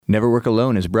Never Work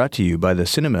Alone is brought to you by the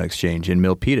Cinema Exchange in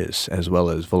Milpitas, as well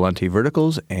as Volante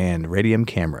Verticals and Radium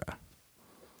Camera.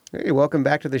 Hey, welcome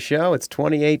back to the show. It's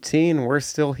 2018. We're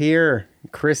still here.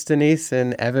 Chris Denise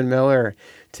and Evan Miller.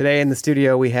 Today in the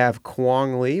studio, we have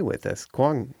Kwong Lee with us.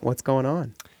 Kwong, what's going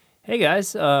on? Hey,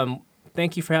 guys.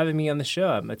 Thank you for having me on the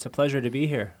show. It's a pleasure to be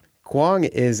here. Kwong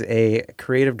is a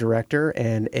creative director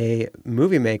and a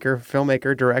movie maker,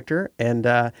 filmmaker, director,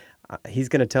 and he's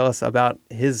going to tell us about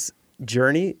his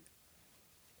journey.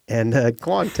 And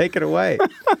Kwong, take it away.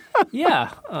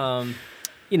 Yeah. I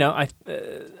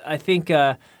think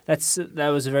that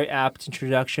was a very apt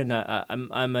introduction.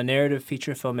 I'm a narrative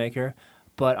feature filmmaker,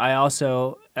 but I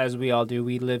also, as we all do,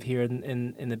 we live here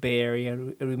in the Bay Area,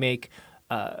 and we make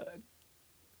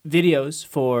videos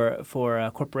for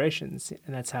corporations,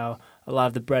 and that's how a lot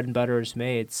of the bread and butter is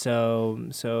made. So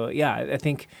yeah, I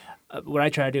think what I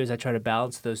try to do is I try to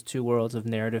balance those two worlds of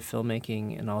narrative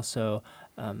filmmaking and also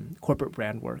corporate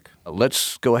brand work.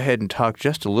 Let's go ahead and talk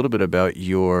just a little bit about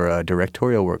your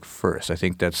directorial work first. I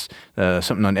think that's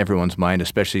something on everyone's mind,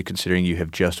 especially considering you have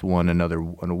just won an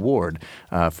award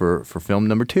for film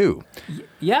number 2.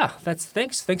 Yeah,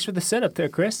 thanks for the setup there,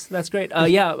 Chris. That's great.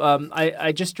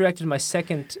 I just directed my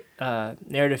second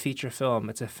narrative feature film.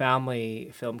 It's a family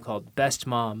film called Best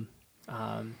Mom.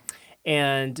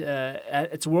 And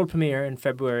it's a world premiere in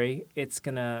February. It's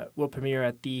going to world premiere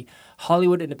at the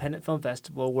Hollywood Independent Film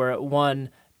Festival, where it won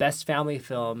Best Family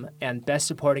Film and Best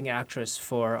Supporting Actress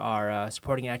for our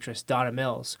supporting actress, Donna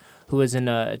Mills, who was in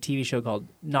a TV show called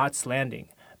Knots Landing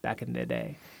back in the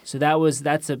day. So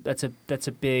that's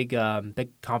a big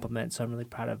compliment. So I'm really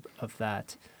proud of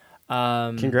that.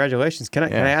 Congratulations. Can I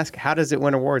ask, how does it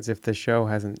win awards if the show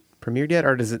hasn't premiered yet,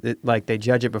 or does it like they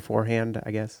judge it beforehand, I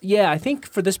guess? Yeah, I think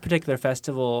for this particular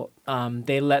festival,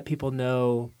 they let people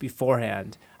know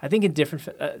beforehand. I think in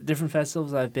different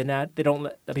festivals I've been at, they don't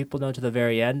let people know to the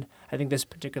very end. I think this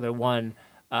particular one,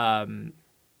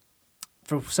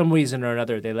 for some reason or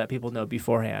another, they let people know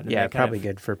beforehand. Yeah, probably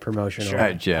good for promotion. Sure.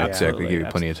 Right, yeah, exactly. Give you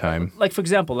plenty of time. Like, for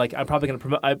example, I'm probably going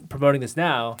to I'm promoting this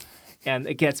now, and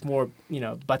it gets more,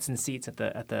 butts and seats at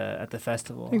the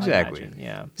festival. Exactly. I imagine.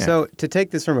 Yeah. So to take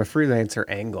this from a freelancer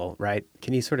angle, right?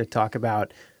 Can you sort of talk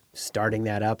about starting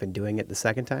that up and doing it the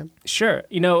second time? Sure.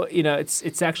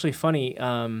 It's actually funny.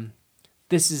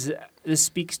 This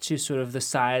speaks to sort of the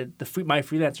side, my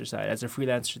freelancer side as a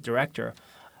freelancer director.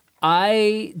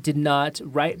 I did not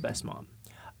write Best Mom.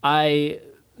 I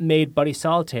made Buddy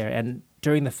Solitaire, and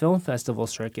during the film festival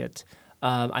circuit,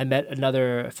 I met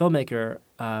another filmmaker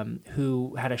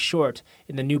who had a short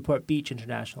in the Newport Beach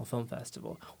International Film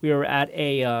Festival. We were at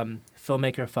a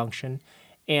filmmaker function,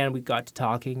 and we got to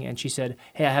talking, and she said,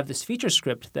 hey, I have this feature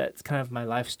script that's kind of my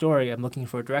life story. I'm looking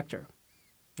for a director,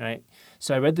 right?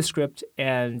 So I read the script,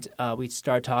 and we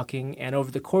started talking, and over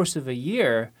the course of a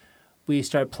year, we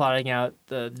started plotting out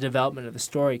the development of the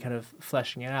story, kind of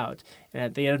fleshing it out. And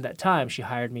at the end of that time, she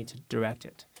hired me to direct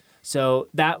it. So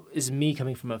that is me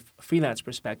coming from a freelance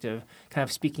perspective, kind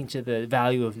of speaking to the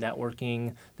value of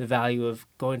networking, the value of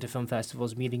going to film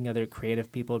festivals, meeting other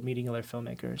creative people, meeting other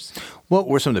filmmakers. What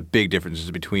were some of the big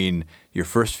differences between your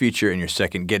first feature and your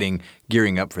second,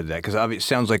 gearing up for that? Because it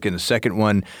sounds like in the second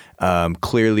one,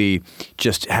 clearly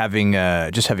just having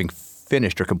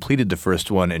finished or completed the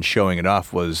first one and showing it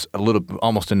off was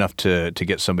almost enough to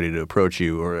get somebody to approach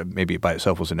you, or maybe by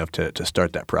itself was enough to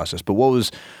start that process. But what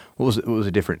was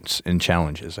the difference in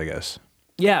challenges, I guess?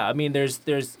 Yeah, I mean,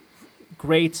 there's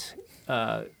great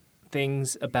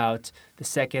things about the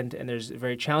second, and there's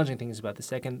very challenging things about the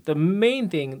second. The main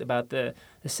thing about the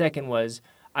second was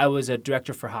I was a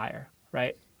director for hire,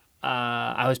 right?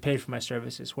 I was paid for my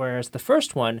services, whereas the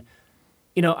first one,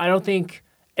 I don't think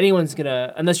anyone's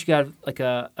gonna, unless you got like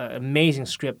an amazing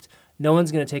script, no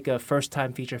one's gonna take a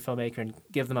first-time feature filmmaker and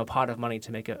give them a pot of money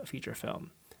to make a feature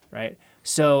film, right?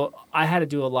 So I had to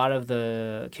do a lot of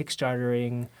the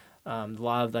Kickstartering, a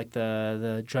lot of like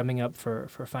the drumming up for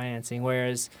financing,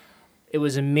 whereas it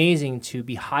was amazing to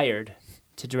be hired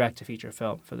to direct a feature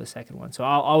film for the second one. So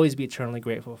I'll always be eternally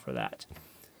grateful for that.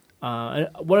 And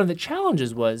one of the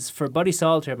challenges was for Buddy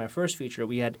Solitaire, my first feature,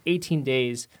 we had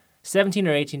 17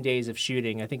 or 18 days of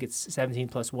shooting. I think it's 17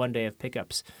 plus 1 day of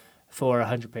pickups for a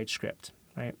 100-page script,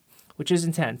 right? Which is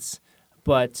intense.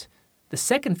 But the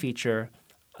second feature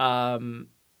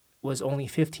was only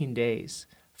 15 days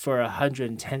for a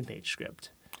 110-page script.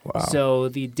 Wow. So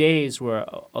the days were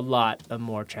a lot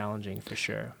more challenging for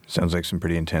sure. Sounds like some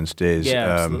pretty intense days. Yeah,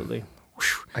 absolutely.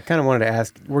 I kind of wanted to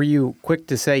ask, were you quick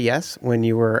to say yes when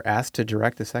you were asked to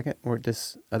direct the second or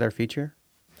this other feature?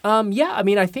 Yeah, I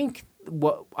mean, I think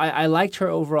I liked her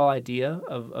overall idea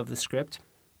of the script.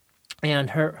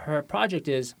 And her project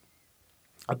is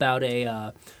about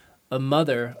a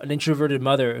mother, an introverted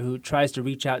mother who tries to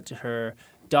reach out to her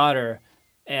daughter,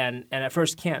 and at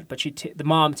first can't. But the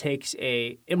mom takes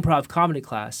a improv comedy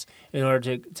class in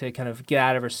order to kind of get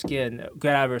out of her skin,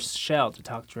 get out of her shell to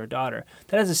talk to her daughter.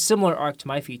 That has a similar arc to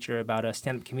my feature about a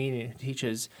stand-up comedian who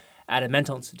teaches at a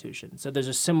mental institution. So there's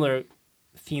a similar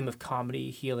theme of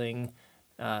comedy, healing,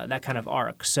 that kind of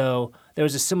arc. So there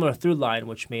was a similar through line,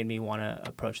 which made me want to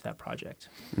approach that project.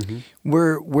 Mm-hmm.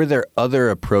 Were there other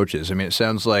approaches? I mean, it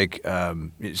sounds like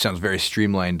it sounds very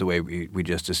streamlined the way we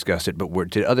just discussed it. But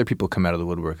did other people come out of the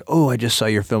woodwork? Oh, I just saw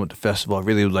your film at the festival. I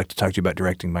really would like to talk to you about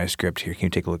directing my script. Here, can you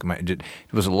take a look at my?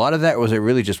 Was a lot of that, or was it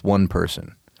really just one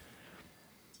person?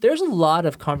 There's a lot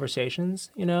of conversations,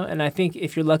 and I think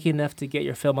if you're lucky enough to get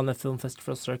your film on the film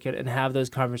festival circuit and have those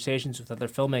conversations with other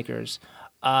filmmakers,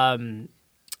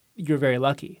 you're very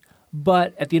lucky.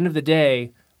 But at the end of the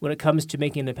day, when it comes to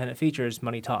making independent features,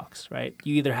 money talks, right?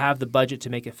 You either have the budget to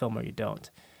make a film or you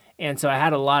don't. And so I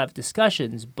had a lot of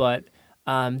discussions, but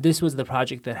this was the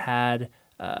project that had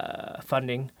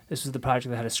funding. This was the project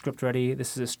that had a script ready.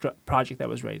 This is a project that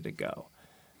was ready to go.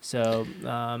 So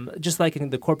just like in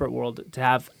the corporate world, to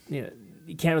have, you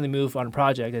can't really move on a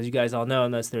project, as you guys all know,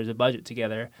 unless there's a budget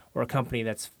together or a company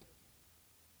that's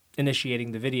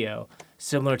initiating the video.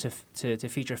 Similar to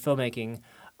feature filmmaking,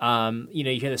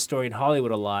 you hear the story in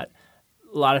Hollywood a lot.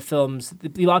 A lot of films,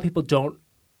 a lot of people don't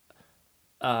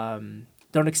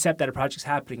accept that a project's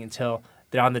happening until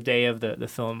they're on the day of the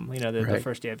film, the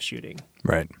first day of shooting.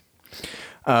 Right.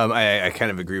 I kind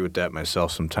of agree with that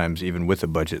myself. Sometimes, even with a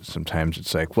budget, sometimes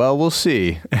it's like, well, we'll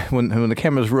see. when the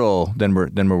cameras roll, then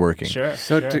we're working. Sure.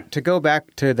 So sure. To go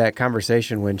back to that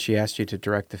conversation when she asked you to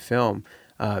direct the film,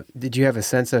 did you have a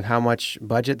sense of how much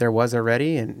budget there was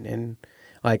already? And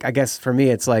like, I guess for me,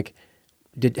 it's like,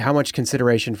 how much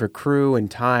consideration for crew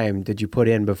and time did you put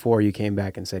in before you came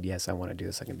back and said, yes, I want to do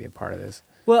this. I can be a part of this.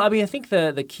 Well, I mean, I think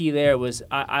the key there was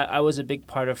I was a big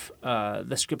part of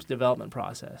the script development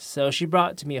process. So she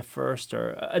brought to me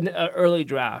an early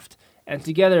draft, and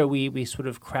together we sort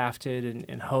of crafted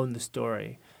and honed the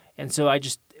story. And so I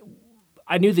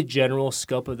knew the general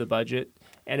scope of the budget,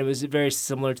 and it was very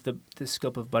similar to the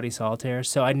scope of Buddy Solitaire.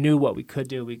 So I knew what we could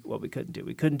do, what we couldn't do.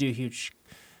 We couldn't do huge,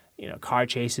 car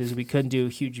chases. We couldn't do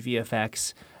huge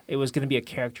VFX. It was going to be a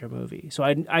character movie. So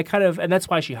I kind of, and that's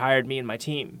why she hired me and my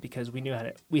team, because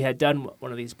we had done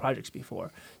one of these projects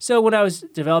before. So when I was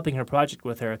developing her project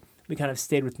with her, we kind of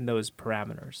stayed within those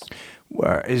parameters.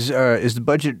 Is the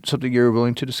budget something you're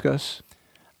willing to discuss?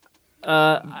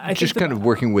 I just kind of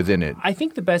working within it. I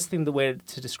think the way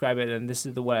to describe it, and this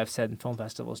is the way I've said in film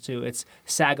festivals too, it's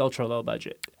SAG ultra low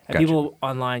budget. And Gotcha. people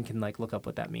online can look up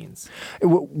what that means.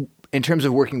 In terms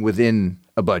of working within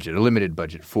a budget, a limited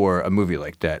budget for a movie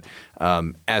like that,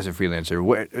 as a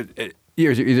freelancer,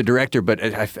 you're the director, but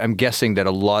I'm guessing that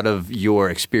a lot of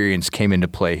your experience came into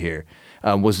play here.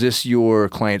 Was this your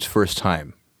client's first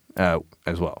time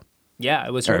as well? Yeah,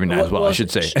 it was Or, her. I should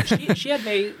say. She had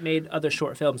made other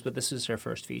short films, but this was her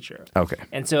first feature. Okay.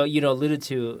 And so, alluded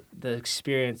to the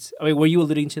experience. I mean, were you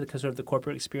alluding to sort of the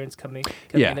corporate experience coming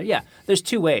Yeah. in there? Yeah. There's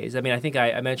two ways. I mean, I think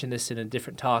I mentioned this in a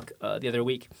different talk the other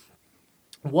week.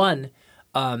 One,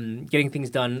 getting things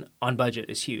done on budget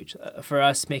is huge. For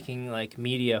us making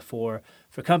media for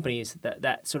companies,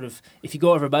 that sort of, if you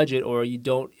go over budget or you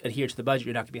don't adhere to the budget,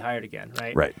 you're not going to be hired again,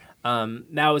 right? Right.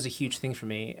 That was a huge thing for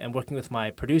me. And working with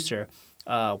my producer,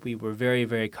 we were very,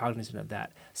 very cognizant of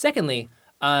that. Secondly,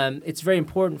 it's very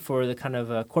important for the kind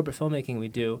of corporate filmmaking we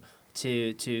do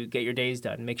to get your days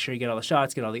done. Make sure you get all the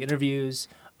shots, get all the interviews.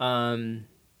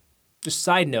 Just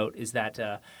side note is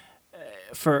that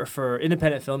for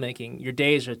independent filmmaking, your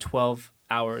days are 12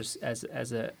 hours as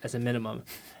a minimum.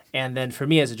 And then for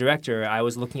me as a director, I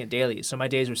was looking at dailies. So my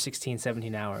days were 16,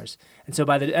 17 hours. And so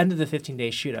by the end of the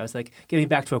 15-day shoot, I was like, get me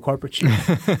back to a corporate shoot.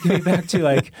 Get me back to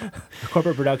a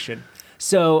corporate production.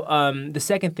 So the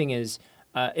second thing is,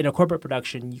 in a corporate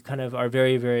production, you kind of are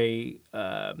very, very,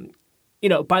 by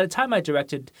the time I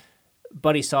directed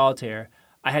Buddy Solitaire,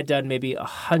 I had done maybe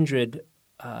 100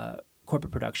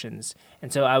 corporate productions.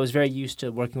 And so I was very used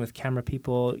to working with camera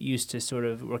people, used to sort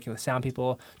of working with sound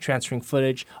people, transferring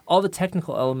footage. All the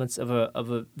technical elements of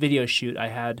a video shoot I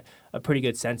had a pretty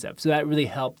good sense of. So that really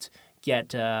helped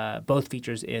get both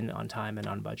features in on time and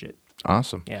on budget.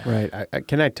 Awesome. Yeah. Right.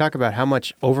 Can I talk about how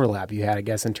much overlap you had, I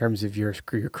guess, in terms of your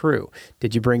crew?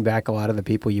 Did you bring back a lot of the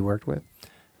people you worked with?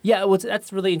 Yeah, well,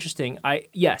 that's really interesting.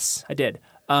 Yes, I did.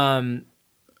 My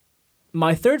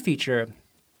third feature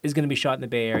is going to be shot in the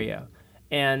Bay Area.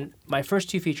 And my first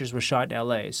two features were shot in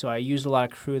LA, so I used a lot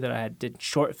of crew that I did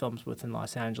short films with in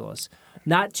Los Angeles.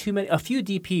 not too many. A few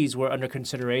DPs were under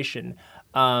consideration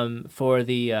for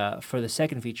the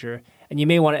second feature, and you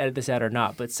may want to edit this out or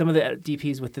not. But some of the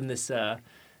DPs within this The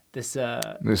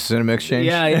Cinema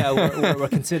Exchange? were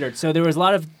considered. So there was a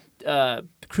lot of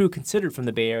crew considered from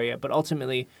the Bay Area, but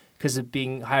ultimately, because of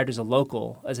being hired as an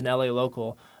LA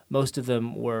local, most of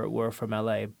them were from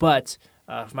LA. But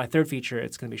for my third feature,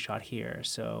 it's going to be shot here.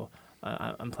 So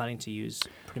I'm planning to use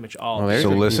pretty much all. Well, there's So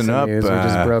a listen piece of up, news we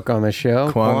just broke on the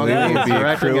show. Kwong Lee will be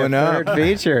directing a crewing up. third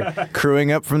feature.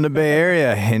 Crewing up from the Bay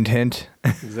Area. Hint, hint.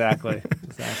 Exactly.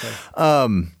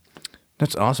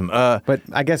 That's awesome. But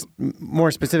I guess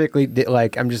more specifically,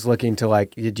 I'm just looking to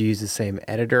did you use the same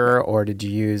editor, or did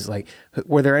you use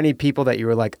were there any people that you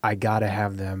were like, I gotta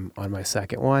have them on my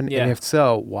second one? Yeah. And if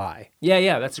so, why?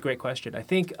 Yeah, that's a great question. I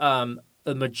think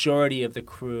the majority of the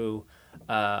crew,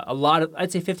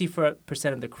 I'd say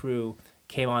 50% of the crew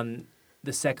came on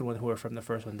the second one who were from the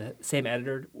first one. The same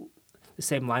editor, the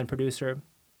same line producer,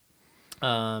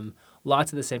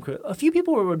 lots of the same crew. A few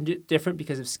people were different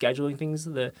because of scheduling things.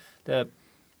 They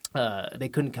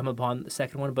couldn't come upon the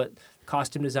second one, but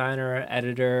costume designer,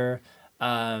 editor,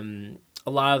 a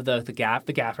lot of the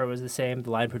gaffer was the same, the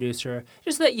line producer,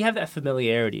 just so that you have that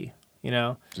familiarity, you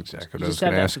know? That's exactly what You I was just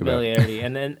going have to that ask about. familiarity.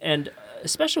 And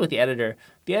especially with the editor.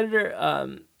 The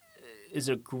editor is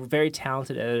a very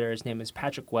talented editor. His name is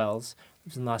Patrick Wells. He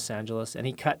was in Los Angeles, and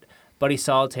he cut Buddy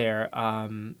Solitaire,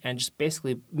 and just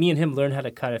basically me and him learned how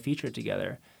to cut a feature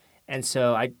together. And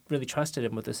so I really trusted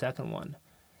him with the second one.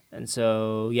 And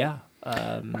so, yeah.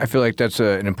 I feel like that's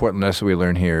an important lesson we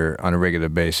learn here on a regular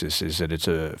basis, is that it's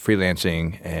a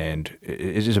freelancing, and it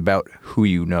is about who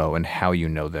you know and how you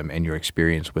know them and your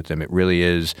experience with them. It really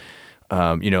is.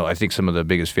 I think some of the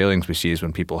biggest failings we see is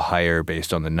when people hire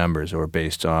based on the numbers or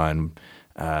based on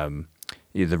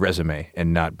the resume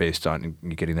and not based on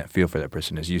getting that feel for that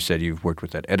person. As you said, you've worked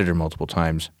with that editor multiple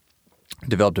times,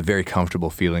 developed a very comfortable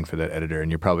feeling for that editor, and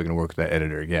you're probably going to work with that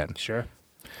editor again. Sure.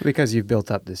 Because you've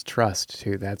built up this trust,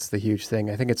 too. That's the huge thing.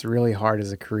 I think it's really hard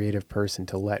as a creative person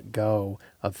to let go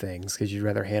of things because you'd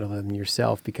rather handle them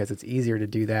yourself, because it's easier to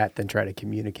do that than try to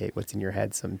communicate what's in your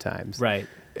head sometimes. Right.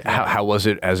 How was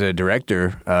it as a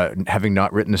director, having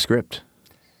not written the script?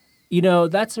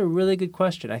 That's a really good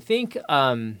question. I think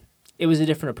it was a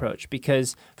different approach,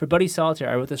 because for Buddy Solitaire,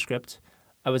 I wrote the script.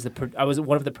 I was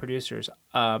one of the producers.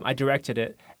 I directed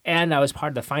it, and I was part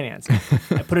of the finance.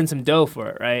 I put in some dough for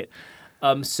it, right?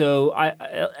 So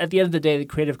at the end of the day, the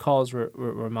creative calls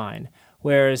were mine.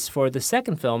 Whereas for the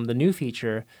second film, the new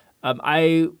feature,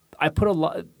 I put a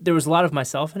lot. There was a lot of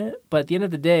myself in it, but at the end of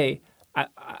the day,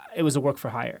 it was a work for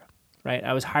hire, right?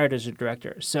 I was hired as a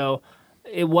director, so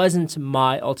it wasn't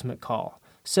my ultimate call.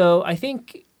 So I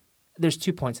think there's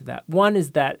 2 points of that. One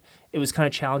is that it was kind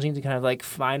of challenging to kind of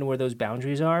find where those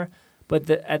boundaries are, but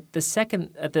at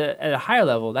a higher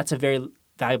level, that's a very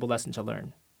valuable lesson to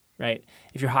learn. Right?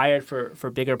 If you're hired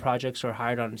for bigger projects, or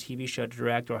hired on a TV show to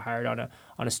direct, or hired on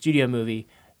a studio movie,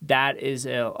 that is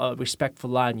a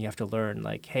respectful line you have to learn.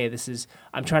 Hey,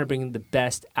 I'm trying to bring the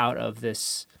best out of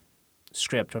this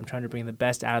script, or I'm trying to bring the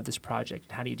best out of this project.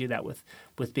 And how do you do that with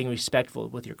being respectful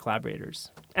with your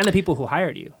collaborators and the people who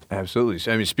hired you? Absolutely.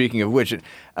 So, speaking of which,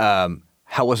 how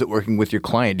was it working with your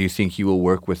client? Do you think you will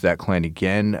work with that client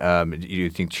again? Do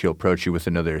you think she'll approach you with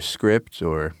another script,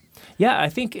 or? Yeah, I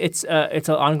think it's an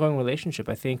ongoing relationship.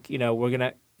 I think we're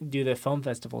gonna do the film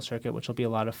festival circuit, which will be a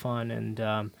lot of fun, and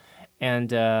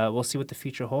we'll see what the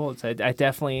future holds. I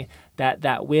definitely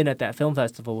that win at that film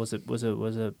festival was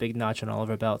a big notch on all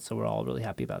of our belts, so we're all really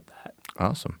happy about that.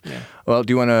 Awesome. Yeah. Well,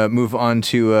 do you want to move on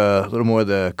to a little more of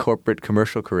the corporate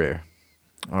commercial career?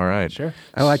 All right. Sure.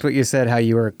 I liked what you said, how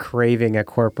you were craving a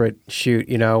corporate shoot,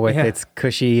 with its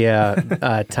cushy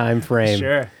time frame.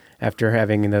 Sure. After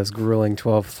having those grueling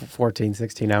 12, 14,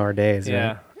 16-hour days. Yeah,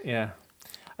 right? yeah.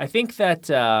 I think that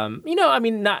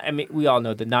we all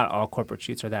know that not all corporate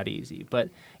shoots are that easy, but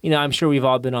I'm sure we've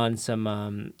all been on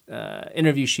some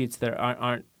interview shoots that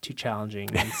aren't too challenging,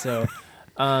 and so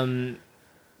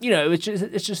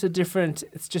it's just a different.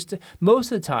 It's just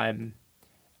most of the time,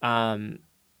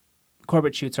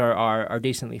 corporate shoots are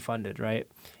decently funded, right?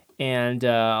 And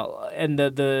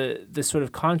the sort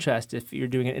of contrast, if you're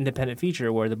doing an independent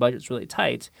feature where the budget's really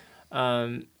tight,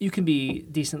 you can be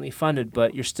decently funded,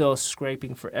 but you're still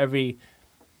scraping for every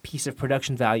piece of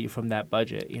production value from that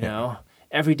budget.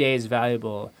 Every day is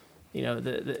valuable.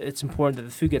 It's important that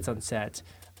the food gets on set.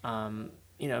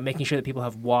 making sure that people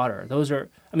have water.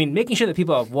 Making sure that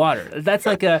people have water. That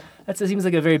seems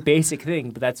like a very basic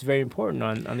thing, but that's very important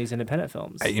on these independent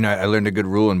films. I learned a good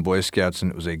rule in Boy Scouts,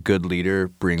 and it was a good leader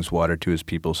brings water to his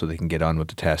people so they can get on with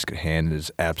the task at hand. It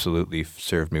has absolutely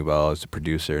served me well as a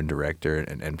producer and director,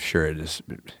 and I'm sure it is,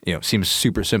 seems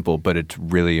super simple, but it's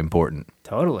really important.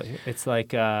 Totally. It's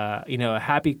like, a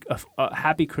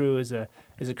happy crew is a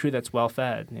crew that's well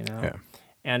fed, Yeah.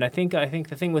 And I think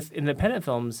the thing with independent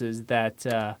films is that,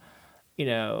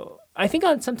 I think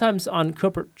sometimes on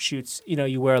corporate shoots,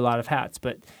 you wear a lot of hats,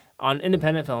 but on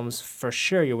independent films, for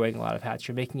sure, you're wearing a lot of hats.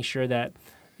 You're making sure that,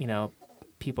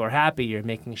 people are happy. You're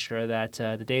making sure that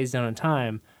the day's done on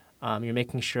time. You're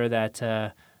making sure that,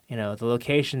 the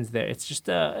location's there. It's just,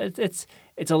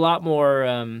 it's a lot more,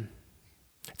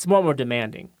 it's more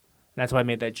demanding. And that's why I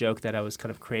made that joke that I was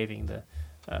kind of craving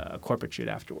a corporate shoot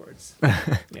afterwards.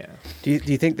 Yeah. Do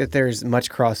you think that there's much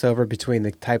crossover between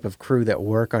the type of crew that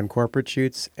work on corporate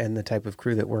shoots and the type of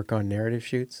crew that work on narrative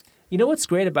shoots? You know what's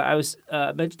great about, I was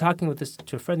talking with this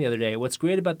to a friend the other day, what's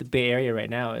great about the Bay Area right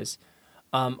now is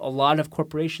a lot of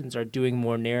corporations are doing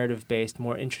more narrative-based,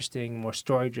 more interesting, more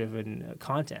story-driven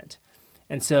content.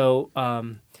 And so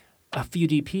a few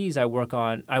DPs I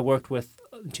worked with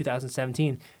in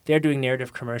 2017, they're doing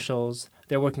narrative commercials.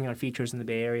 They're working on features in the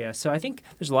Bay Area. So I think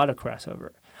there's a lot of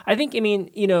crossover. I think,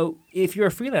 if you're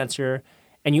a freelancer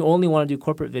and you only want to do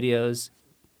corporate videos,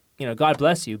 God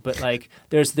bless you. But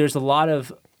there's a lot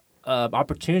of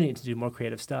opportunity to do more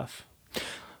creative stuff.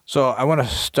 So I want to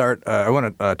start. I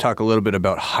want to talk a little bit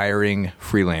about hiring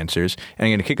freelancers, and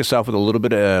I'm going to kick us off with a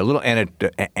little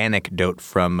anecdote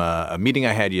from a meeting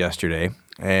I had yesterday,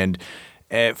 and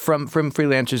from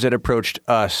freelancers that approached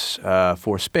us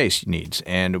for space needs,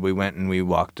 and we went and we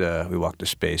walked the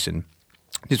space, and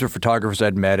these were photographers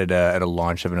I'd met at a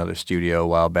launch of another studio a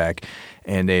while back,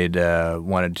 and they'd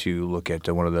wanted to look at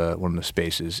one of the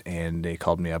spaces, and they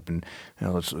called me up and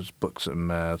let's book a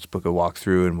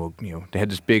walkthrough, and we'll they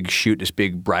had this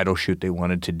big bridal shoot they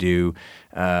wanted to do,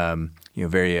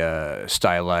 very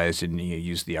stylized, and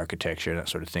use the architecture and that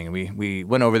sort of thing. And we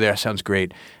went over there. Sounds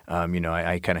great.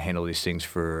 I kind of handle these things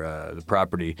for the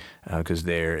property because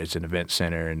it's an event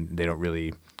center, and they don't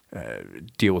really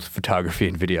deal with photography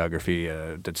and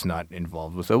videography that's not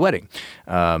involved with a wedding.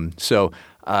 So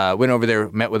went over there,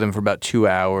 met with them for about 2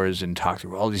 hours, and talked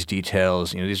through all these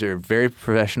details. These are very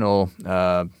professional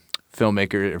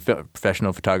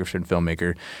professional photographer and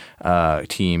filmmaker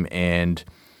team, and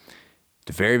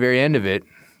the very, very end of it,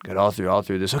 got all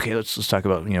through this. Okay, let's talk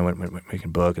about when we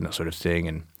can book and that sort of thing.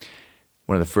 And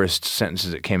one of the first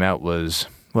sentences that came out was,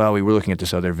 well, we were looking at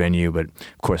this other venue, but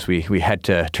of course we had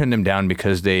to turn them down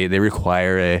because they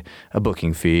require a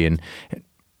booking fee. And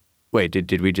wait,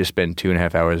 did we just spend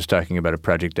 2.5 hours talking about a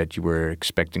project that you were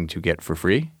expecting to get for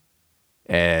free?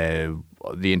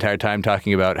 The entire time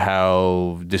talking about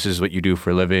how this is what you do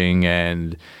for a living,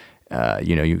 and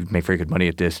you make very good money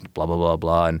at this, blah blah blah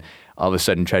blah, and all of a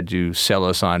sudden tried to sell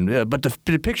us on, but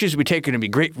the pictures we take are going to be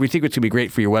great. We think it's going to be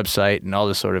great for your website and all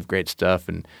this sort of great stuff.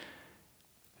 And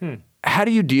how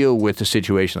do you deal with a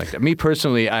situation like that? Me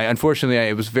personally, unfortunately,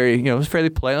 it was fairly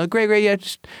polite. Like, great, yeah.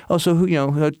 Just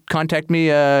also, contact me,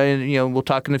 and we'll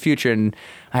talk in the future. And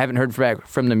I haven't heard back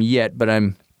from them yet, but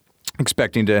I'm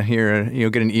expecting to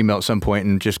get an email at some point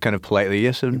and just kind of politely,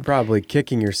 yes. You're probably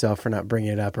kicking yourself for not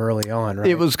bringing it up early on, right?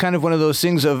 It was kind of one of those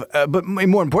things of, but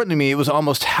more importantly to me, it was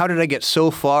almost, how did I get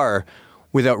so far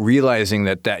without realizing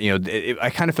that I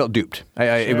kind of felt duped.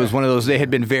 It was one of those, they had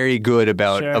been very good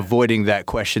about avoiding that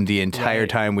question the entire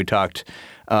time we talked.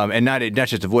 And not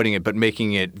just avoiding it, but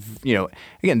making it,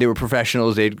 again, they were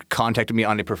professionals. They'd contacted me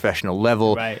on a professional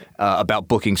level about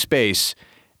booking space,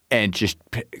 and just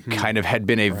kind of had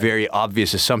been a very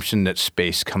obvious assumption that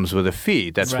space comes with a fee.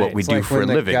 That's what we do for a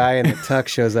living. When the guy in the tux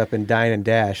shows up in Dine and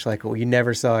Dash, like, well, you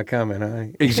never saw it coming, huh?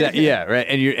 Exactly. Yeah. Right.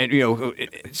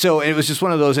 So it was just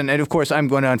one of those, and of course, I'm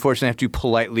going to unfortunately have to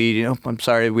politely, I'm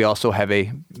sorry, we also have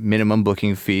a minimum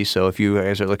booking fee. So if you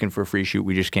guys are looking for a free shoot,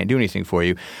 we just can't do anything for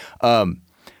you.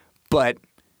 But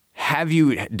have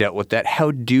you dealt with that?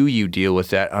 How do you deal with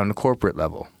that on a corporate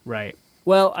level? Right.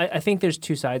 Well, I think there's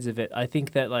two sides of it. I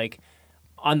think that,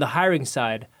 on the hiring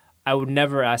side, I would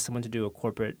never ask someone to do a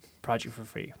corporate project for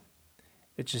free.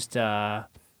 It's just the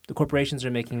corporations are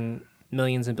making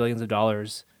millions and billions of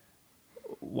dollars.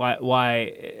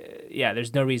 Why? Yeah,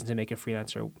 there's no reason to make a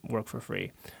freelancer work for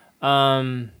free.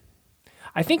 I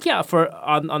think,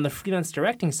 on the freelance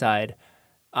directing side,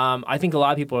 I think a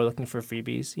lot of people are looking for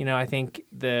freebies. I think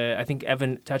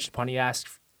Evan touched upon.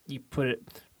 You put it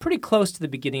pretty close to the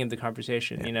beginning of the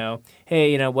conversation.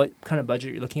 Hey, what kind of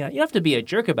budget you're looking at? You don't have to be a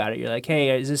jerk about it. You're like,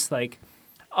 hey, is this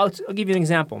I'll give you an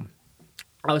example.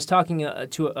 I was talking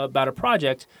about a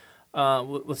project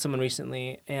with someone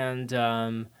recently, and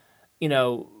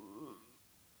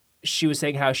she was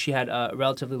saying how she had a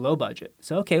relatively low budget.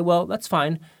 So okay, well that's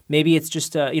fine. Maybe it's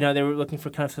just they were looking for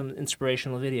kind of some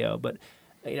inspirational video, but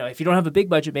if you don't have a big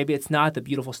budget, maybe it's not the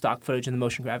beautiful stock footage and the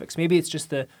motion graphics. Maybe it's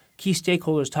just the key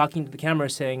stakeholders talking to the camera,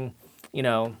 saying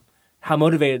how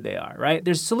motivated they are. Right?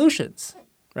 There's solutions.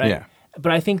 Right? Yeah.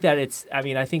 But I think that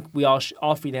I think we all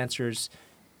freelancers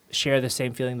share the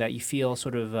same feeling that you feel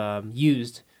sort of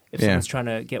used if someone's trying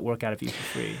to get work out of you for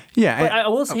free.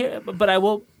 Yeah. But I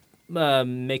will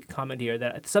make a comment here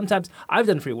that sometimes I've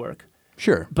done free work.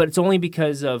 Sure. But it's only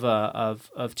because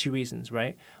of two reasons,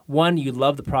 right? One, you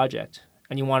love the project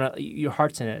and your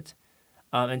heart's in it.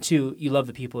 And two, you love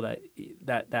the people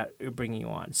that are bringing you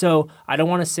on. So I don't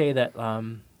want to say that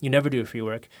you never do free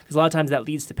work, because a lot of times that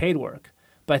leads to paid work.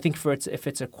 But I think if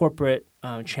it's a corporate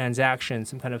transaction,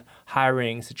 some kind of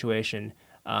hiring situation,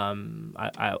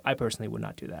 I personally would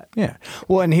not do that. Yeah.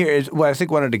 Well, and here is what I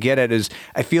think wanted to get at is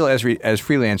I feel as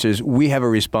freelancers, we have a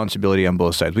responsibility on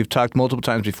both sides. We've talked multiple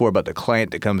times before about the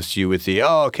client that comes to you with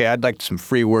okay, I'd like some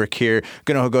free work here.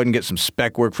 Going to go ahead and get some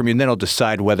spec work from you, and then I'll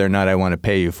decide whether or not I want to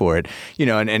pay you for it.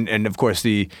 And of course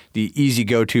the easy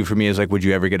go-to for me is like, would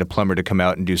you ever get a plumber to come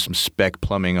out and do some spec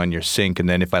plumbing on your sink? And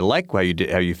then if I like how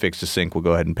you fix the sink, we'll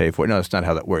go ahead and pay for it. No, that's not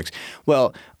how that works.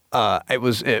 Well, it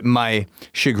was my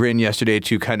chagrin yesterday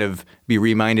to kind of be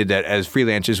reminded that as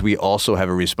freelancers, we also have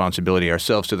a responsibility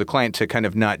ourselves to the client to kind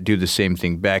of not do the same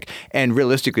thing back. And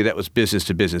realistically, that was business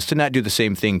to business, to not do the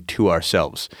same thing to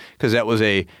ourselves. Because that was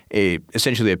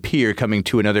essentially a peer coming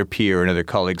to another peer or another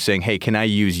colleague saying, hey, can I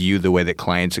use you the way that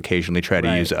clients occasionally try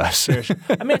to use us? Sure.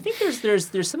 I mean, I think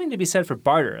there's something to be said for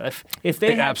barter. If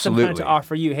they have some kind to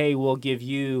offer you, hey, we'll give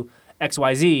you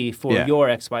XYZ for your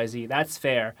XYZ, that's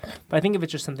fair. But I think if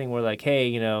it's just something where like, hey,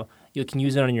 you can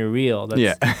use it on your reel,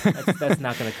 that's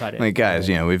not going to cut it. Like, guys,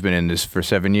 we've been in this for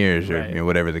 7 years or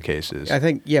whatever the case is. I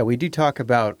think, we do talk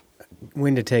about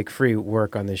when to take free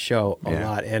work on this show a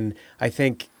lot. And I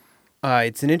think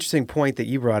it's an interesting point that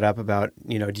you brought up about,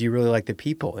 do you really like the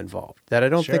people involved? That I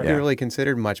don't think we really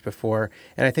considered much before.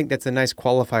 And I think that's a nice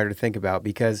qualifier to think about,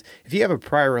 because if you have a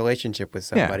prior relationship with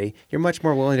somebody, you're much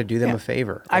more willing to do them a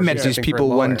favor. I met these people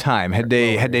one time. Had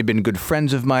they been good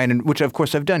friends of mine, and which of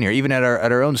course I've done here, even at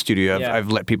our own studio, I've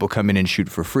let people come in and shoot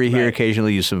for free here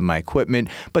occasionally, use some of my equipment,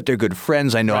 but they're good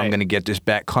friends. I know I'm going to get this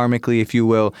back karmically, if you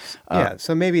will.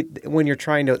 So maybe when you're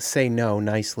trying to say no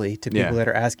nicely to people that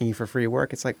are asking you for free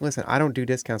work, it's like, listen, I don't do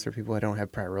discounts for people I don't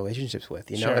have prior relationships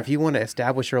with. If you want to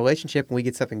establish a relationship and we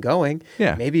get something going,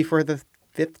 maybe for the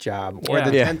 5th job or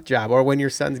the 10th job, or when your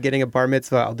son's getting a bar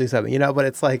mitzvah, I'll do something. But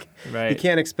it's like you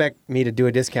can't expect me to do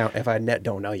a discount if I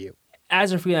don't know you.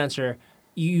 As a freelancer,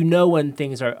 when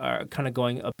things are kind of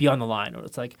going beyond the line, or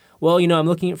it's like, well, I'm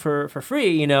looking for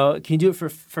free. Can you do it for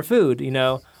food?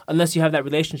 Unless you have that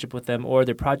relationship with them or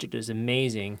their project is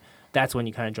amazing, that's when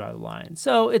you kind of draw the line.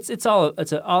 So it's all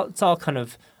kind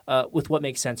of with what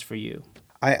makes sense for you.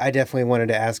 I definitely wanted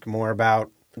to ask more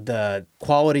about the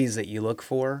qualities that you look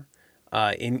for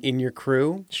in your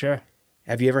crew. Sure.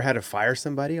 Have you ever had to fire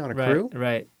somebody on a crew?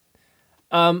 Right.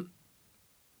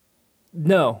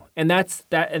 No, and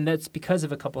that's because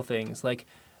of a couple things. Like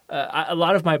a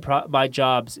lot of my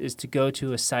jobs is to go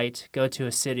to a site, go to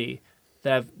a city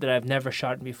that I've never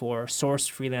shot in before, source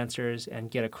freelancers,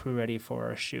 and get a crew ready for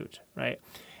a shoot. Right,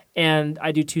 and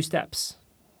I do 2 steps.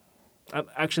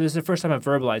 Actually, this is the first time I've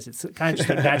verbalized it. It's kind of just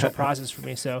a natural process for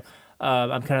me. So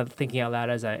I'm kind of thinking out loud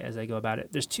as I go about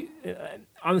it. There's 2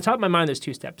 on the top of my mind. There's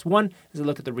 2 steps. One is I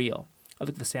look at the reel. I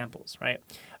look at the samples, right?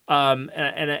 And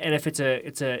if it's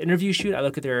an interview shoot, I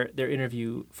look at their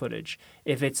interview footage.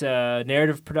 If it's a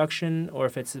narrative production, or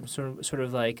if it's sort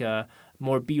of like a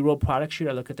more B-roll product shoot,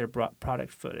 I look at their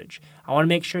product footage. I want to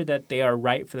make sure that they are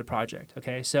right for the project.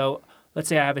 Okay, so let's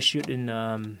say I have a shoot in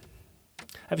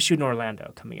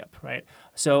Orlando coming up, right?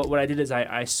 So what I did is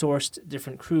I sourced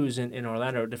different crews in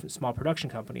Orlando, different small production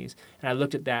companies, and I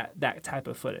looked at that type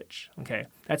of footage. Okay,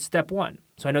 that's step 1.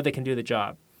 So I know they can do the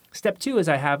job. Step 2 is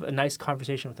I have a nice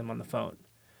conversation with them on the phone.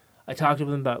 I talk to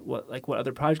them about what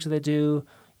other projects they do.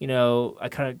 I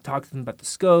kind of talk to them about the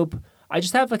scope. I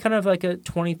just have a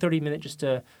 20-30 minute just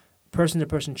a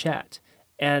person-to-person chat.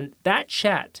 And that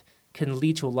chat can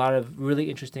lead to a lot of really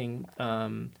interesting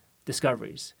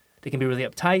discoveries. They can be really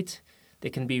uptight. They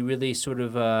can be really sort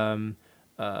of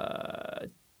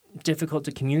difficult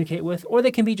to communicate with, or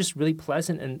they can be just really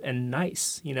pleasant and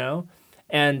nice,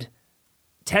 And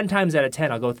 10 times out of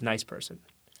 10, I'll go with the nice person.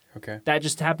 Okay. That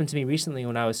just happened to me recently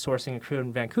when I was sourcing a crew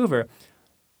in Vancouver.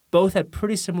 Both had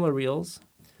pretty similar reels,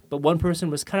 but one person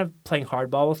was kind of playing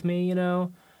hardball with me,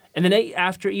 And then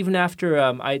even after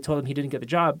I told him he didn't get the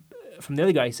job from the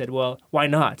other guy, he said, "Well, why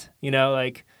not?"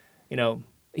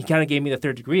 He kind of gave me the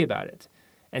third degree about it.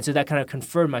 And so that kind of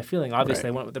confirmed my feeling. Obviously,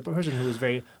 I went with the person who was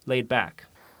very laid back.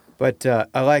 But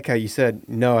I like how you said,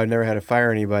 no, I've never had to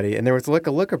fire anybody. And there was a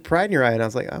look of pride in your eye. And I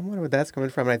was like, I wonder where that's coming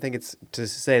from. And I think it's to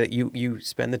say that you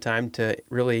spend the time to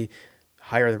really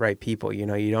hire the right people. You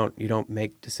don't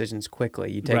make decisions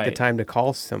quickly. You take the time to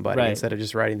call somebody instead of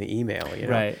just writing the email.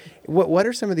 Right. What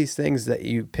are some of these things that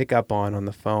you pick up on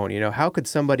the phone? How could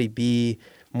somebody be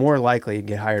more likely to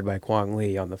get hired by Kwong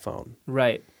Lee on the phone?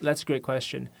 Right. That's a great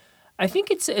question. I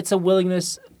think it's a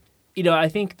willingness. I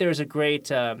think there's a great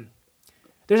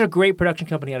production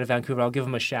company out of Vancouver. I'll give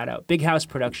them a shout out. Big House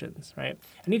Productions, right?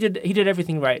 And he did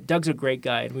everything right. Doug's a great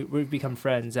guy, and we've become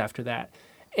friends after that.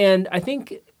 And I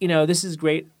think this is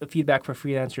great feedback for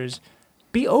freelancers.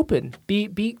 Be open. Be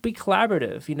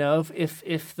collaborative.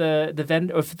 If the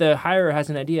vendor, or if the hirer has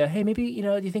an idea, hey, maybe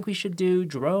do you think we should do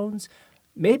drones?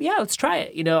 Maybe, yeah, let's try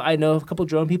it. I know a couple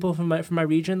drone people from my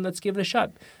region. Let's give it a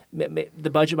shot. The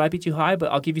budget might be too high,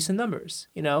 but I'll give you some numbers.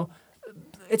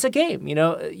 It's a game.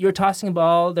 You're tossing a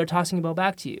ball, they're tossing a ball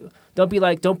back to you. Don't be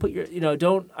like, don't put your,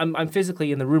 I'm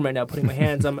physically in the room right now putting my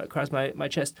hands across my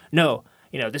chest. No,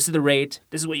 this is the rate.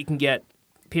 This is what you can get,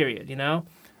 period,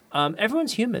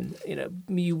 Everyone's human.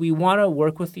 We want to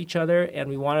work with each other and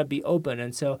we want to be open.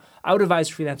 And so I would advise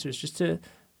freelancers just to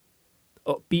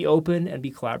be open and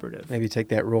be collaborative. Maybe take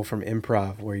that rule from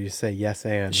improv where you say yes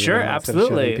and. Sure,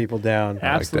 absolutely. Shutting people down.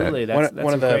 Absolutely. That's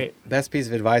one of the best pieces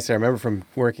of advice I remember from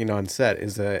working on set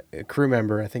is a crew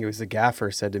member, I think it was the gaffer,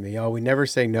 said to me, we never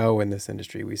say no in this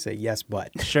industry. We say yes,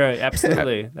 but. Sure,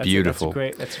 absolutely. Beautiful.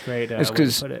 That's a great it's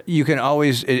because you can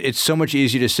always, it's so much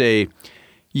easier to say,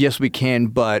 yes, we can,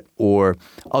 but, or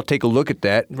I'll take a look at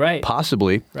that,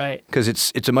 possibly, because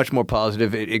it's a much more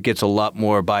positive. It gets a lot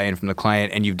more buy-in from the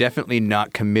client, and you've definitely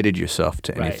not committed yourself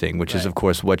to anything, which is, of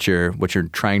course, what you're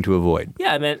trying to avoid.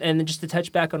 Yeah, and just to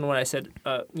touch back on what I said,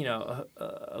 a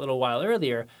little while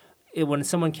earlier, when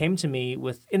someone came to me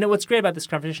with, and what's great about this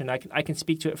conversation, I can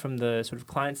speak to it from the sort of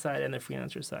client side and the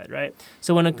freelancer side, right?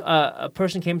 So when a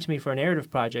person came to me for a narrative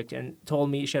project and told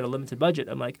me she had a limited budget,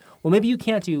 I'm like, well, maybe you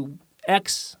can't do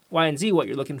X, Y, and Z what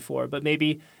you're looking for, but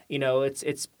maybe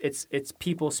it's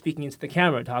people speaking into the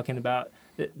camera talking about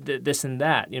this and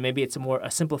that. Maybe it's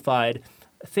a simplified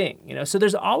thing. So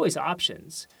there's always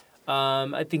options.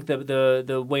 I think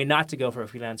the way not to go for a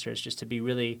freelancer is just to be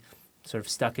really sort of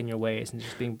stuck in your ways and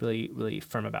just being really, really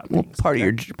firm about things.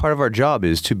 Part of our job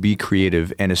is to be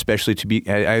creative, and especially to be.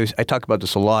 I talk about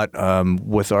this a lot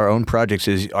with our own projects.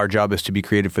 Is our job is to be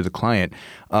creative for the client,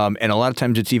 and a lot of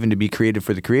times it's even to be creative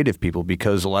for the creative people,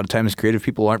 because a lot of times creative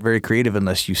people aren't very creative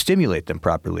unless you stimulate them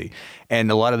properly.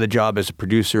 And a lot of the job as a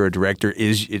producer or director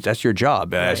that's your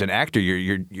job. As an actor,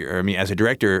 as a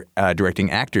director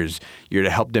directing actors, you're to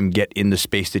help them get in the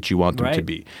space that you want them to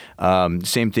be.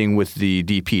 Same thing with the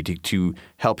DP to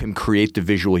help him create the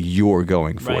visual you're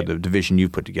going for, the vision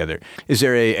you've put together. Is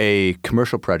there a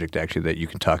commercial project actually that you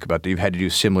can talk about that you've had to do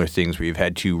similar things where you've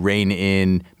had to rein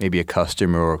in maybe a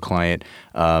customer or a client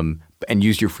and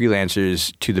use your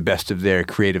freelancers to the best of their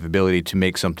creative ability to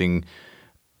make something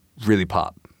really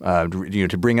pop?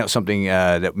 To bring out something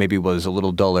that maybe was a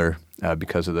little duller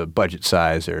because of the budget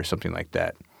size or something like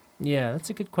that? Yeah, that's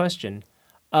a good question.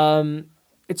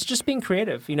 It's just being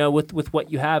creative, with what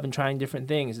you have and trying different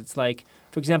things. It's like,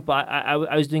 for example, I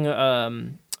was doing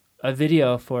a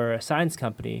video for a science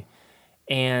company,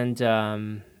 and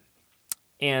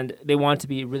they wanted to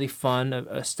be really fun,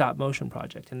 a stop motion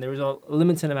project, and there was a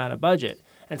limited amount of budget,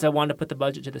 and so I wanted to put the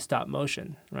budget to the stop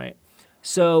motion, right?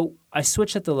 So I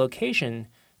switched at the location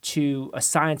to a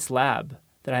science lab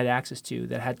that I had access to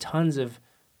that had tons of.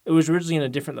 It was originally in a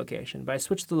different location, but I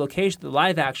switched the location, the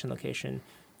live action location,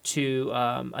 to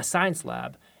a science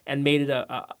lab and made it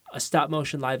a stop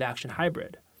motion live action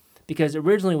hybrid, because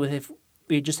originally if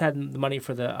we just had the money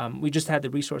for we just had the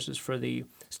resources for the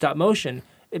stop motion,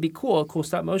 it'd be a cool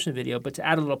stop motion video, but to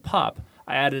add a little pop,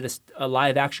 I added a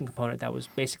live action component that was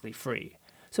basically free.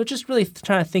 So just really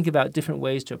trying to think about different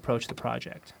ways to approach the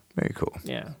project. Very cool.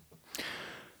 Yeah.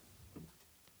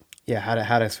 Yeah,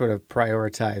 how to sort of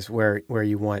prioritize where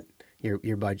you want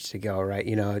your budget to go, right?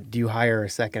 Do you hire a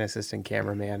second assistant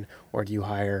cameraman or do you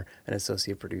hire an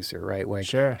associate producer, right?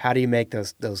 Sure. How do you make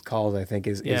those calls, I think,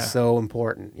 is so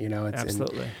important,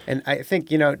 Absolutely. And I think,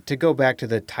 to go back to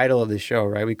the title of the show,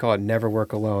 right? We call it Never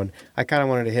Work Alone. I kind of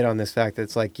wanted to hit on this fact that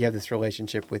it's like you have this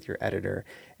relationship with your editor.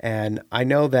 And I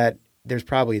know that there's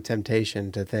probably a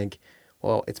temptation to think,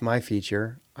 well, it's my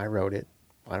feature. I wrote it.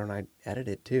 why don't I edit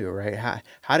it too, right?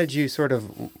 How did you sort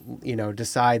of,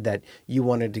 decide that you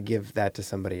wanted to give that to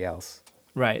somebody else?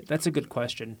 Right. That's a good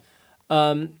question.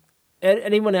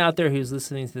 Anyone out there who's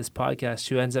listening to this podcast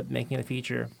who ends up making a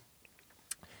feature,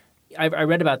 I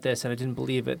read about this and I didn't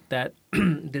believe it, that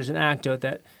there's an anecdote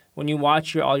that when you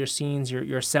watch all your scenes,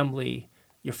 your assembly,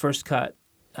 your first cut,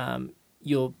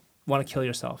 you'll want to kill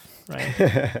yourself, right?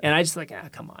 And I just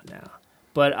come on now.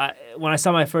 But when I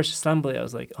saw my first assembly, I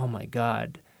was like, oh my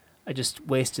God, I just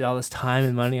wasted all this time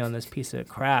and money on this piece of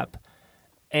crap.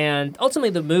 And ultimately,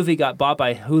 the movie got bought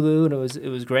by Hulu, and it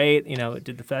was great. It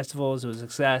did the festivals, it was a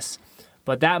success.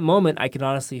 But that moment, I can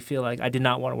honestly feel like I did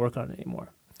not want to work on it anymore.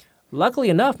 Luckily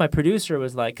enough, my producer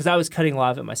was like, because I was cutting a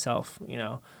lot of it myself,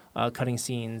 cutting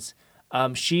scenes.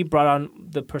 She brought on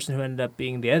the person who ended up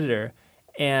being the editor,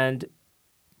 and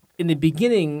in the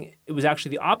beginning, it was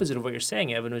actually the opposite of what you're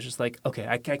saying, Evan. It was just like, okay,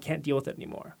 I can't deal with it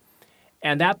anymore.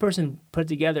 And that person put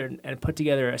together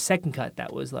a second cut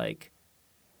that was like,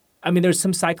 there's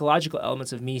some psychological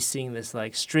elements of me seeing this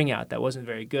like string out that wasn't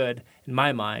very good in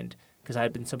my mind because I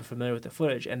had been so familiar with the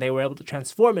footage, and they were able to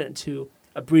transform it into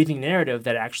a breathing narrative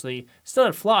that actually still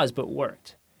had flaws but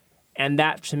worked. And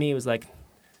that to me was like,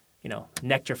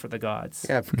 nectar for the gods.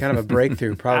 Yeah, kind of a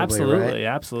breakthrough, probably. Absolutely, right?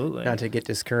 Absolutely. Not to get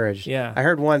discouraged. Yeah. I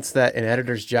heard once that an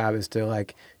editor's job is to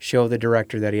like show the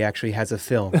director that he actually has a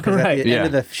film. Because Right. at the end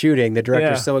of the shooting, the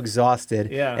director's Yeah. so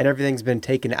exhausted and everything's been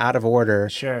taken out of order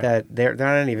that they're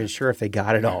not even sure if they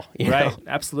got it all. You Right. know?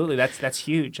 Absolutely. That's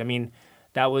huge.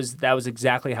 That was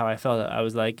exactly how I felt. I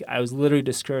was literally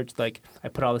discouraged. Like I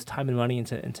put all this time and money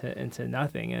into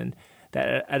nothing, and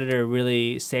that editor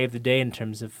really saved the day in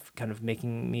terms of kind of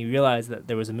making me realize that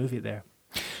there was a movie there.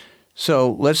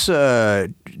 So let's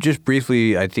just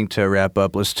briefly, I think, to wrap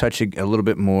up, let's touch a little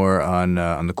bit more on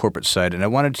the corporate side. And I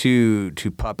wanted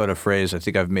to pop out a phrase I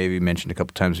think I've maybe mentioned a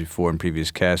couple times before in previous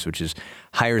casts, which is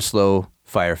hire slow,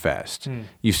 fire fast.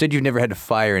 You said you've never had to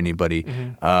fire anybody.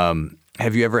 Mm-hmm.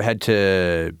 Have you ever had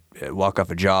to walk off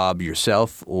a job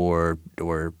yourself or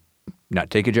not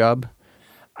take a job?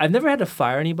 I've never had to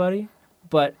fire anybody.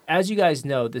 But as you guys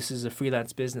know, this is a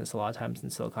freelance business a lot of times in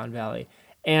Silicon Valley.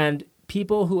 And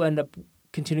people who end up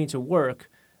continuing to work,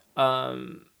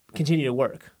 continue to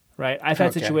work, right? I've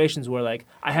had situations where like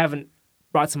I haven't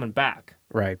brought someone back.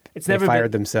 Right. It's they never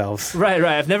fired themselves. Right.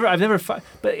 I've never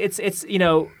but it's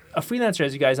a freelancer,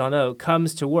 as you guys all know,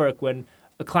 comes to work when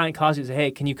a client calls you and says,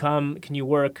 hey, can you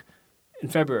work in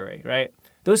February, right?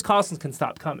 Those calls can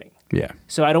stop coming. Yeah.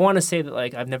 So I don't want to say that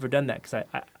like I've never done that because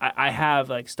I have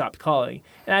like stopped calling,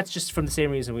 and that's just from the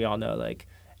same reason we all know, like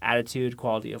attitude,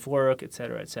 quality of work, et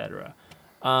cetera, et cetera.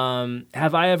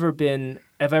 Have I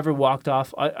ever walked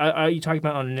off? Are you talking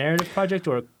about on a narrative project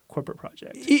or a corporate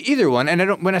project? Either one.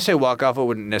 And when I say walk off, I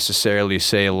wouldn't necessarily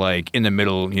say like in the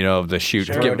middle, of the shoot,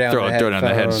 Sure. throw down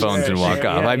the headphones and walk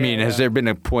off. Yeah, has there been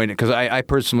a point? Because I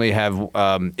personally have.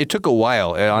 It took a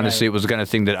while. Honestly, It was the kind of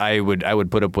thing that I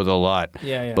would put up with a lot.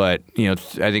 Yeah. But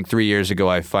I think 3 years ago,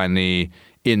 I finally,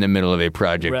 in the middle of a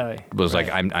project, was like,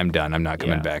 I'm done. I'm not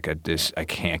coming back at this. I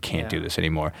can't do this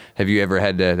anymore. Have you ever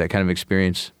had that kind of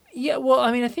experience? Yeah. Well,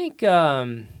 I think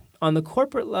on the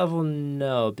corporate level,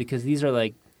 no, because these are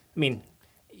like.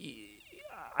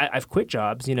 I've quit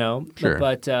jobs, Sure.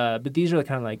 but these are the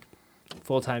kind of like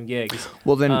full-time gigs.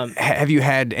 Well, then, have you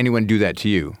had anyone do that to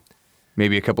you?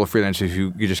 Maybe a couple of freelancers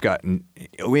who you just got in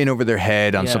over their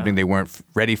head on something they weren't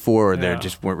ready for, or they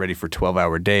just weren't ready for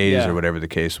 12-hour days or whatever the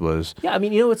case was. Yeah,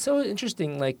 it's so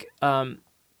interesting. Like, a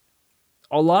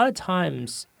lot of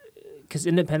times, because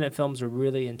independent films are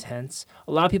really intense,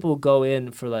 a lot of people will go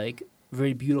in for like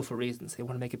very beautiful reasons. They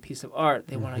want to make a piece of art.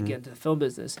 They want to get into the film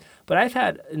business. But I've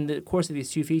had, in the course of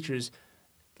these two features,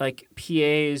 like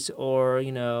PAs or,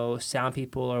 sound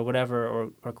people or whatever,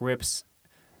 or grips,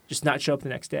 just not show up the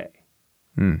next day.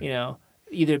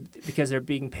 Either because they're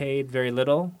being paid very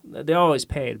little. They're always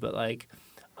paid, but like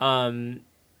the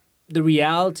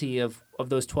reality of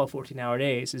those 12, 14-hour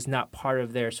days is not part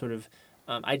of their sort of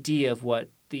idea of what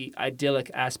the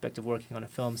idyllic aspect of working on a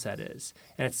film set is.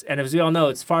 And as we all know,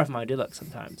 it's far from idyllic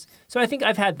sometimes. So I think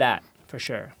I've had that for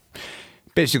sure.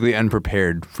 Basically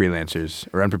unprepared freelancers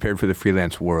or unprepared for the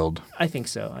freelance world. I think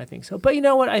so. But you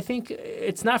know what? I think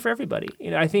it's not for everybody.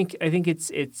 I think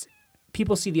it's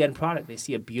people see the end product. They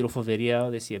see a beautiful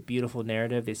video, they see a beautiful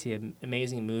narrative, they see an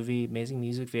amazing movie, amazing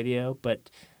music video, but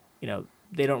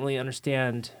they don't really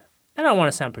understand. I don't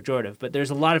want to sound pejorative, but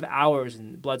there's a lot of hours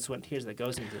and blood, sweat, and tears that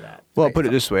goes into that. Well, I'll put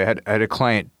it this way. I had a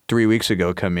client 3 weeks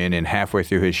ago come in, and halfway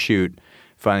through his shoot,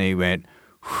 finally went,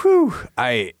 whew,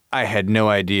 I had no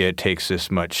idea it takes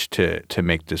this much to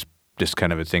make this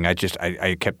kind of a thing.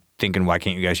 I kept thinking, why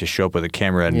can't you guys just show up with a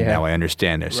camera? And Yeah. now I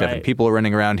understand. There's 7 Right. people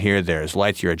running around here. There's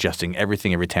lights. You're adjusting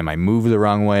everything every time I move the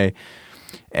wrong way.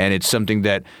 And it's something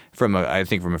that, I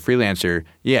think from a freelancer,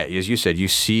 yeah, as you said, you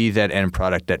see that end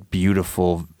product, that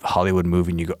beautiful Hollywood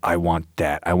movie, and you go, I want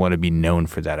that. I want to be known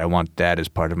for that. I want that as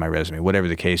part of my resume, whatever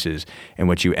the case is. And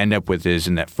what you end up with is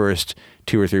in that first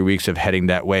 2 or 3 weeks of heading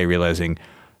that way, realizing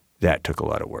that took a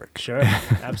lot of work. Sure,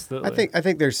 absolutely. I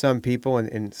think there's some people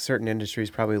in certain industries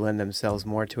probably lend themselves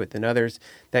more to it than others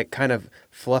that kind of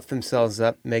fluff themselves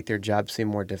up, make their job seem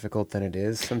more difficult than it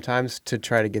is sometimes to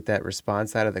try to get that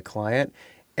response out of the client.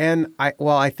 And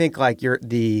I think like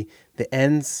the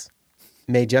ends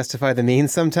may justify the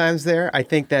means sometimes there. I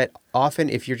think that often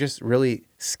if you're just really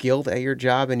skilled at your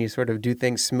job and you sort of do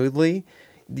things smoothly,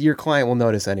 your client will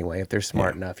notice anyway if they're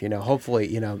smart enough.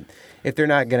 Hopefully, if they're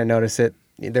not going to notice it,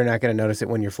 they're not going to notice it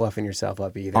when you're fluffing yourself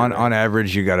up either. On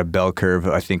average, you got a bell curve.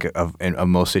 I think in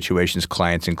most situations,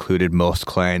 clients included, most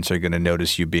clients are going to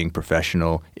notice you being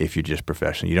professional if you're just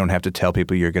professional. You don't have to tell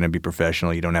people you're going to be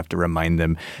professional. You don't have to remind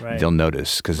them. Right. They'll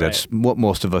notice because that's what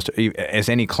most of us, as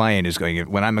any client is going,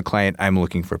 when I'm a client, I'm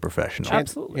looking for a professional.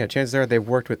 Absolutely. Yeah, chances are they've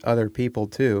worked with other people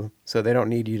too, so they don't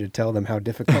need you to tell them how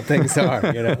difficult things are.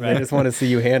 They just want to see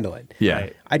you handle it. Yeah.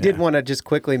 Right. I did want to just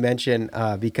quickly mention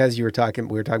because we were talking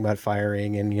about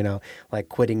firing and like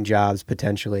quitting jobs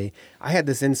potentially. I had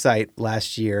this insight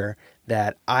last year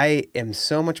that I am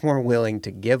so much more willing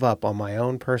to give up on my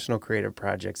own personal creative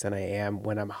projects than I am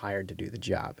when I'm hired to do the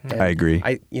job. And I agree.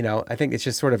 I think it's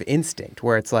just sort of instinct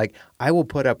where it's like I will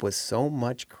put up with so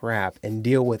much crap and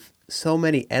deal with so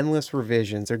many endless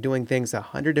revisions or doing things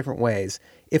 100 different ways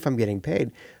if I'm getting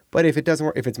paid. But if it doesn't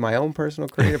work, if it's my own personal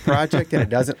creative project and it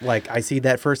doesn't, like, I see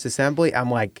that first assembly, I'm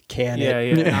like,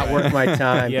 not worth my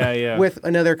time? Yeah. With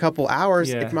another couple hours,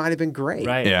 Yeah. it might have been great.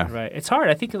 Right, Yeah. right. It's hard.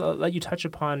 I think I'll let you touch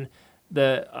upon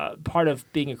the part of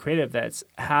being a creative that's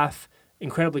half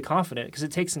incredibly confident, because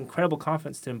it takes incredible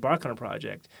confidence to embark on a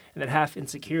project, and that half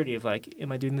insecurity of like,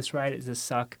 am I doing this right? Does this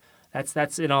suck?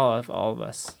 That's in all of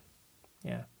us.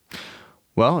 Yeah.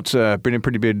 Well, it's been a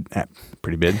pretty big.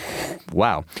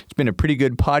 Wow, it's been a pretty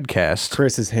good podcast.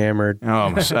 Chris is hammered.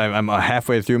 Oh, I'm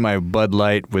halfway through my Bud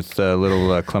Light with a little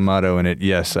Clamato in it.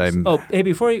 Yes, I'm. Oh, hey,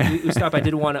 before we stop, I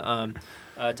did want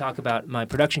to talk about my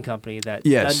production company that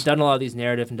done a lot of these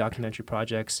narrative and documentary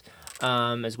projects,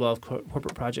 as well as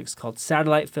corporate projects called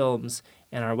Satellite Films,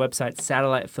 and our website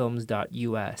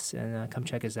satellitefilms.us, and come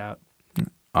check us out.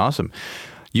 Awesome.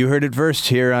 You heard it first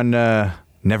here on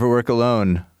Never Work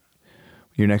Alone.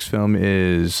 Your next film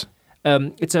is?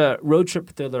 It's a road trip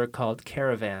thriller called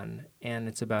Caravan, and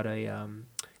it's about a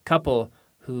couple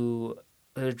who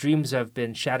their dreams have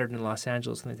been shattered in Los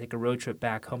Angeles, and they take a road trip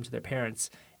back home to their parents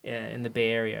in the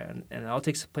Bay Area. And it all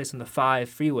takes place on the 5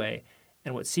 freeway,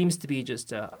 and what seems to be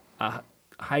just a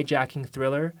hijacking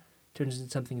thriller turns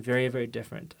into something very, very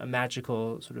different, a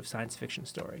magical sort of science fiction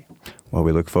story. Well,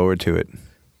 we look forward to it.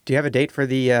 Do you have a date for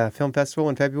the film festival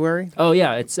in February? Oh,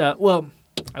 yeah. It's, well,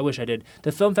 I wish I did.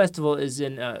 The film festival is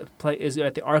is at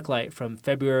the ArcLight from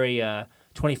February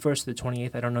 21st to the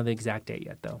 28th. I don't know the exact date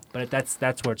yet, though. But that's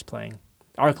where it's playing.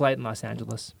 ArcLight in Los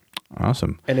Angeles.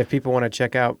 Awesome. And if people want to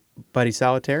check out Buddy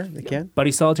Solitaire, they can?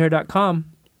 BuddySolitaire.com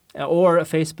or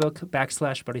Facebook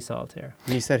 /Buddy Solitaire.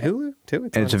 And you said Hulu, too?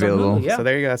 And it's available. Hulu, yeah. So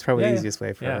there you go. That's probably Yeah, the yeah. easiest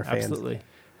way for Yeah, our fans. absolutely.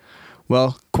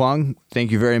 Well, Kwong,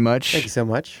 thank you very much. Thank you so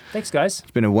much. Thanks, guys.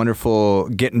 It's been a wonderful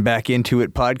Getting Back Into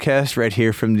It podcast right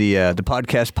here from the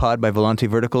podcast pod by Volante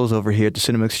Verticals over here at the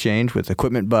Cinema Exchange with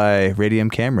equipment by Radium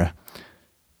Camera.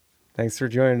 Thanks for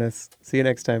joining us. See you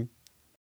next time.